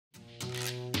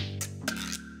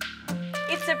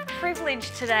a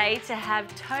privilege today to have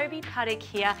Tobbie Puttock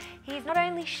here. He's not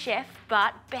only chef,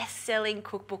 but best-selling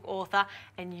cookbook author,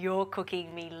 and you're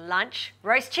cooking me lunch,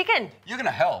 roast chicken. You're going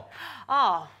to help.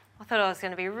 Oh, I thought it was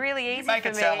going to be really easy for me. You make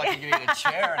it sound like you can eat a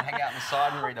chair and hang out on the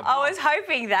side and read a book. I was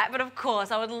hoping that, but of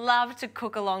course, I would love to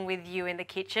cook along with you in the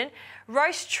kitchen.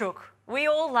 Roast chook. We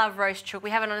all love roast chook. We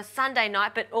have it on a Sunday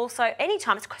night, but also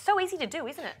anytime. It's so easy to do,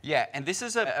 isn't it? Yeah, and this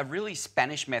is a really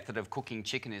Spanish method of cooking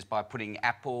chicken, is by putting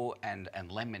apple and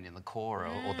lemon in the core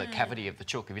or the cavity of the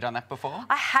chook. Have you done that before?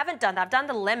 I haven't done that. I've done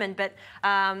the lemon, but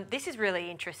this is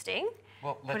really interesting.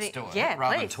 Well, let's do it. Yeah,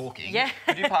 rather please. than talking. Yeah.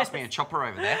 Could you pass me a chopper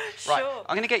over there? Sure. Right,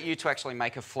 I'm going to get you to actually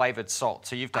make a flavoured salt.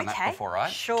 So you've done that before,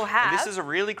 right? Sure have. And this is a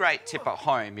really great tip at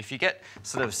home. If you get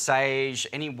sort of sage,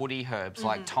 any woody herbs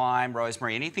like thyme,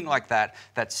 rosemary, anything like that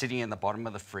that's sitting in the bottom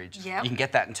of the fridge, you can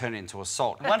get that and turn it into a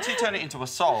salt. And once you turn it into a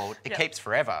salt, it keeps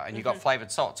forever, and you've got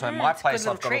flavoured salt. So in my place,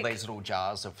 I've got all these little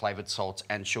jars of flavoured salts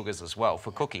and sugars as well for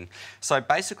cooking. So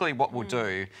basically what we'll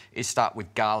do is start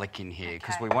with garlic in here,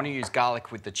 because we want to use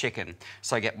garlic with the chicken.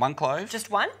 So get 1 clove.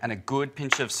 Just one? And a good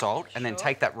pinch of salt, and then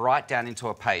take that right down into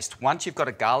a paste. Once you've got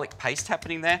a garlic paste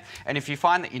happening there, and if you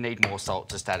find that you need more salt,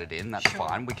 just add it in, that's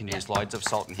fine. We can use loads of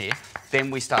salt in here.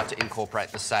 Then we start to incorporate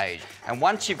the sage. And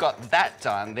once you've got that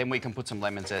done, then we can put some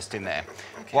lemon zest in there.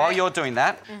 While you're doing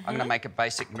that, I'm going to make a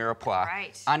basic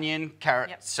mirepoix. Onion,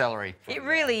 carrot, celery. It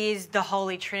really is the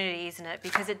holy trinity, isn't it?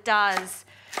 Because it does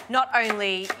not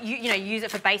only use it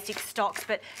for basic stocks,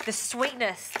 but the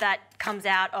sweetness that comes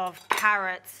out of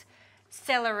carrots,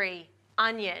 celery,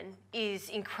 onion is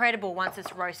incredible once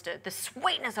it's roasted. The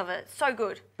sweetness of it, so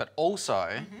good. But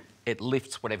also, it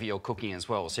lifts whatever you're cooking as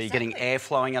well. So you're getting air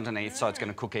flowing underneath, so it's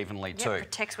going to cook evenly too. It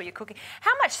protects what you're cooking.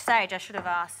 How much sage, I should have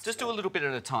asked? Just do a little bit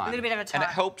at a time. A little bit at a time. And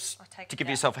it helps to give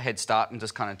yourself a head start and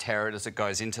just kind of tear it as it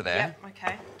goes into there. Yep,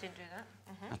 okay. Didn't do that.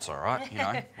 That's all right, you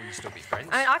know, we can still be friends.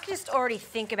 I mean, I can just already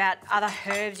think about other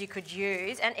herbs you could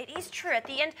use, and it is true. At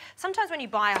the end, sometimes when you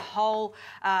buy a whole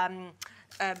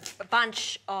a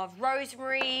bunch of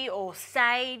rosemary or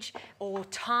sage or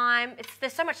thyme,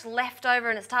 there's so much left over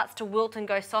and it starts to wilt and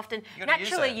go soft, and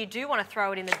naturally you do want to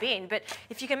throw it in the bin, but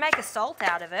if you can make a salt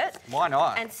out of it, why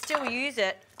not? And still use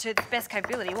it to its best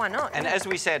capability, why not? And as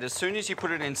we said, as soon as you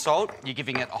put it in salt, you're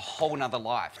giving it a whole nother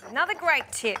life. Another great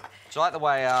tip. Do you like the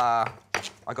way I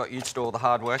got you to do all the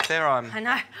hard work there? I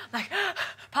know, like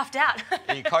puffed out.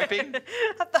 Are you coping?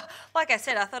 Like I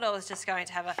said, I thought I was just going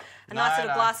to have a nice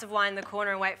little glass of wine in the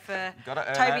corner and wait for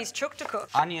Tobbie's chook to cook.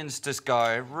 Onions just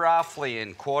go roughly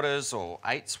in quarters or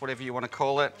eighths, whatever you want to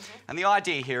call it. And the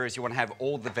idea here is you want to have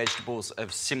all the vegetables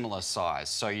of similar size,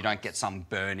 so you don't get some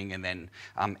burning and then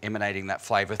emanating that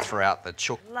flavour throughout the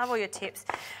chook. Love all your tips.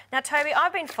 Now, Tobbie,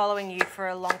 I've been following you for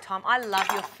a long time. I love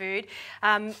your food.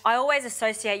 I always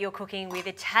associate your cooking with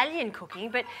Italian cooking,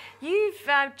 but you've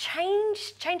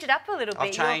changed it up a little bit.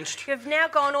 I've changed. You've now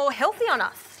gone all healthy on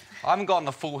us. I haven't gone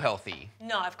the full healthy.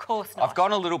 No, of course not. I've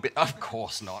gone a little bit. Of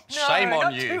course not. No, shame on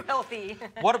not you. too healthy.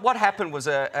 What happened was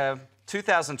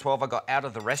 2012, I got out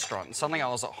of the restaurant and suddenly I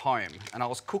was at home and I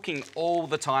was cooking all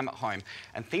the time at home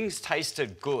and things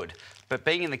tasted good. But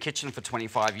being in the kitchen for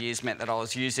 25 years meant that I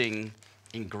was using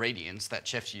ingredients that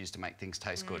chefs use to make things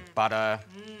taste good. Butter,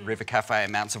 River Cafe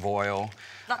amounts of oil.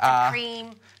 Lots of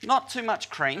cream. Not too much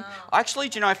cream. Actually,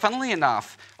 do you know, funnily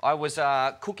enough, I was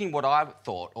cooking what I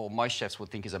thought, or most chefs would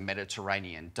think, is a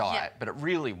Mediterranean diet, but it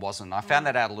really wasn't. I found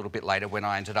that out a little bit later when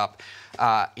I ended up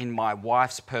in my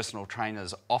wife's personal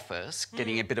trainer's office,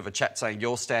 getting a bit of a chat saying,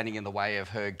 you're standing in the way of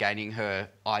her gaining her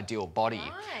ideal body.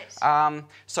 Right.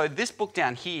 So this book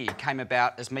down here came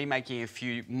about as me making a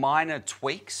few minor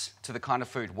tweaks to the kind of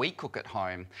food we cook at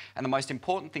home. And the most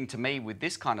important thing to me with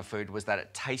this kind of food was that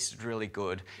it tasted really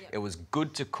good. It was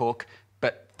good to cook,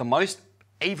 but the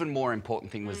even more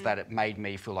important thing was that it made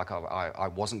me feel like I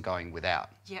wasn't going without.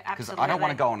 Yeah, absolutely. Because I don't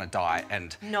want to go on a diet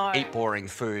and eat boring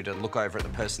food and look over at the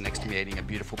person next to me eating a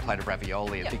beautiful plate of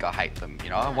ravioli and think I hate them. You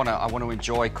know, I want to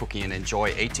enjoy cooking and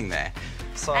enjoy eating there.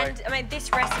 So, and I mean,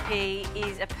 this recipe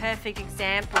is a perfect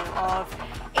example of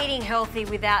eating healthy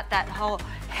without that whole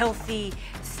healthy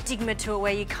stigma to it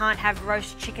where you can't have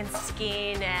roast chicken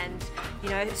skin and, you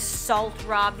know, salt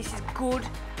rub. This is good,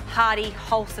 hearty,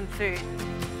 wholesome food.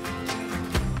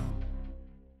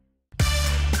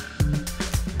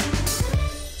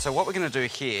 So what we're going to do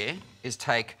here is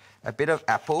take a bit of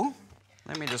apple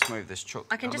Let me just move this chook.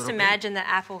 I can just imagine the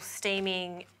apple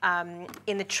steaming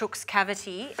in the chook's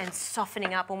cavity and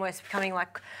softening up, almost becoming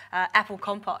like apple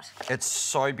compote. It's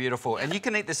so beautiful. And you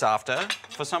can eat this after.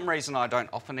 For some reason, I don't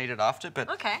often eat it after, but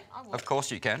okay, I will. Of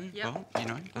course you can. Yep. Well, you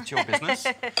know, that's your business.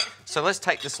 So let's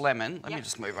take this lemon. Let me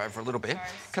just move over a little bit.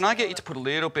 Can I get you to put a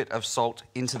little bit of salt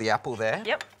into the apple there?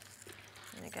 Yep.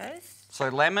 There it goes. So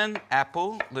lemon,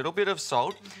 apple, little bit of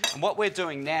salt. And what we're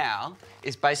doing now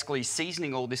is basically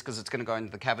seasoning all this because it's going to go into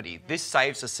the cavity. This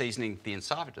saves us seasoning the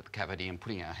inside of the cavity and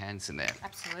putting our hands in there.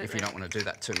 Absolutely. If you don't want to do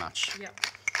that too much. Yep.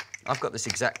 I've got this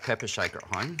exact pepper shaker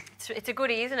at home. It's a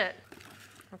goodie, isn't it?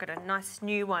 I've got a nice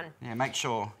new one. Yeah, make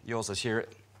sure yours is here.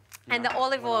 And the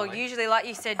olive oil, usually, like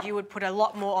you said, you would put a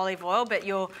lot more olive oil, but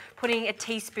you're putting a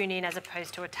teaspoon in as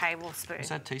opposed to a tablespoon. Is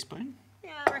that a teaspoon?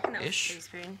 Yeah, I reckon that was a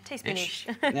teaspoon. Teaspoon-ish.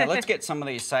 Now let's get some of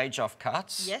these sage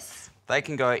offcuts. Yes. They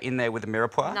can go in there with the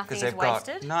mirepoix. Nothing's they've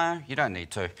wasted. No, you don't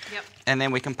need to. Yep. And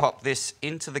then we can pop this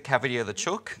into the cavity of the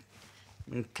chook.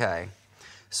 Okay.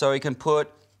 So we can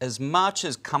put as much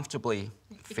as comfortably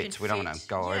fits. We don't want to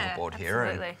go overboard here.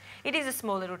 Absolutely. It is a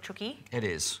small little chookie. It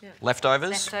is. Yeah.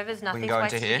 Leftovers. Leftovers, we nothing's can go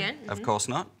into wasted here. again. Of course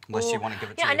not, unless you want to give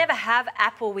it to I never have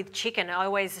apple with chicken. I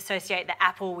always associate the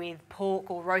apple with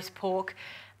pork or roast pork.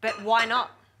 But why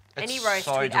not? It's Any roast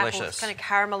so with delicious. apple. It's kind of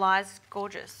caramelised,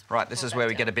 gorgeous. Right, this is where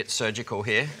we get a bit surgical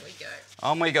here. There we go.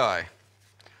 On we go.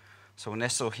 So we'll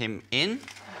nestle him in.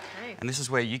 Okay. And this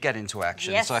is where you get into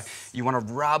action. Yes. So you want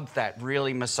to rub that,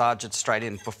 really massage it straight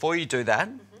in. Before you do that,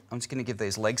 I'm just going to give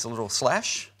these legs a little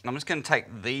slash. And I'm just going to take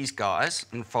these guys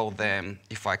and fold them,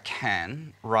 if I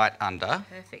can, right under.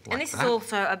 Perfect. Like And this that. is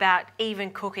also about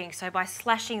even cooking. So by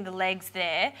slashing the legs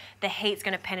there, the heat's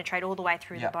going to penetrate all the way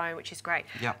through the bone, which is great.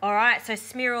 Yep. All right, so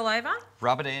smear all over.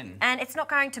 Rub it in. And it's not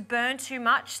going to burn too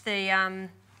much, the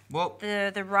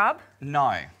rub. No.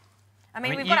 I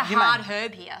mean, we've got a hard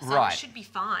herb here, so it should be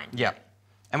fine. Yep.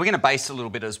 And we're going to baste a little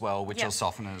bit as well, which will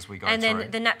soften it as we go through. And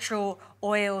then the natural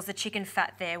oils, the chicken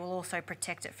fat there, will also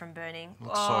protect it from burning.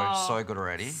 Looks so good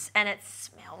already. And it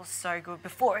smells so good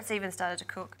before it's even started to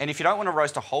cook. And if you don't want to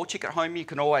roast a whole chicken at home, you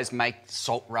can always make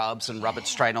salt rubs and rub it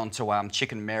straight onto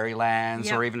chicken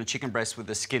Marylands or even a chicken breast with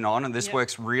the skin on. And this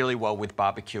works really well with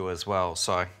barbecue as well.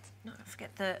 So Not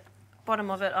forget the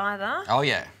bottom of it either. Oh,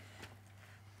 yeah.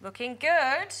 Looking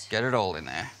good. Get it all in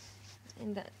there.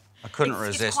 I couldn't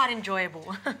resist. It's quite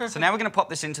enjoyable. So now we're going to pop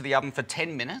this into the oven for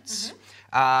 10 minutes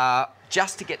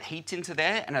just to get heat into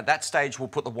there. And at that stage, we'll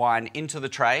put the wine into the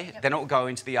tray. Then it will go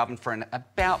into the oven for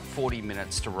about 40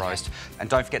 minutes to roast. And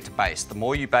don't forget to baste. The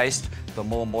more you baste, the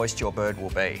more moist your bird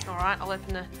will be. All right, I'll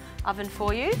open the oven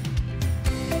for you.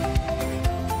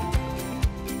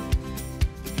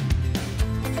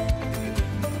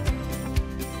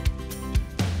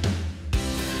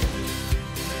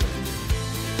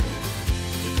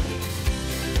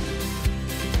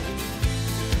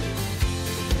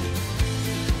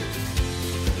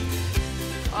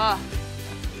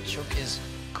 Chook is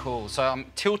cool. So I'm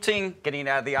tilting, getting it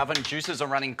out of the oven. Juices are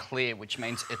running clear, which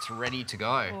means it's ready to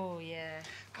go. Oh, yeah.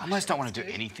 I almost don't want to do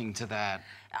anything to that.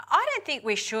 I don't think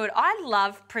we should. I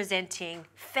love presenting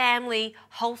family,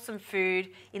 wholesome food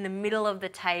in the middle of the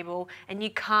table, and you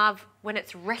carve when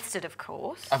it's rested, of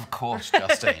course. Of course,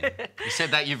 Justine. You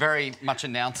said that, you very much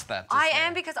announced that. I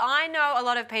am, because I know a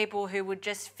lot of people who would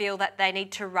just feel that they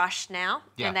need to rush now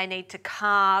and they need to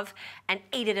carve and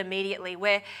eat it immediately,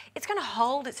 where it's going to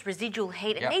hold its residual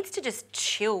heat. It needs to just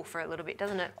chill for a little bit,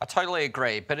 doesn't it? I totally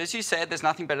agree. But as you said, there's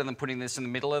nothing better than putting this in the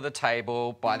middle of the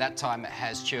table. By that time, it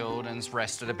has chilled and it's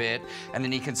rested a bit. And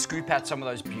then you can scoop out some of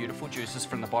those beautiful juices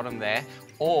from the bottom there,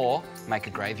 or make a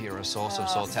gravy or a sauce of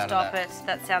sorts out of that. Stop it.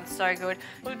 That sounds so good.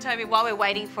 Well, Toby, while we're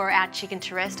waiting for our chicken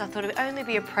to rest, I thought it would only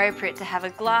be appropriate to have a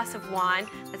glass of wine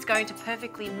that's going to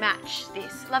perfectly match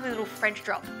this lovely little French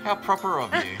drop. How proper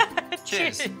of you.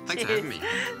 Cheers. Thanks for having me.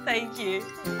 Thank you.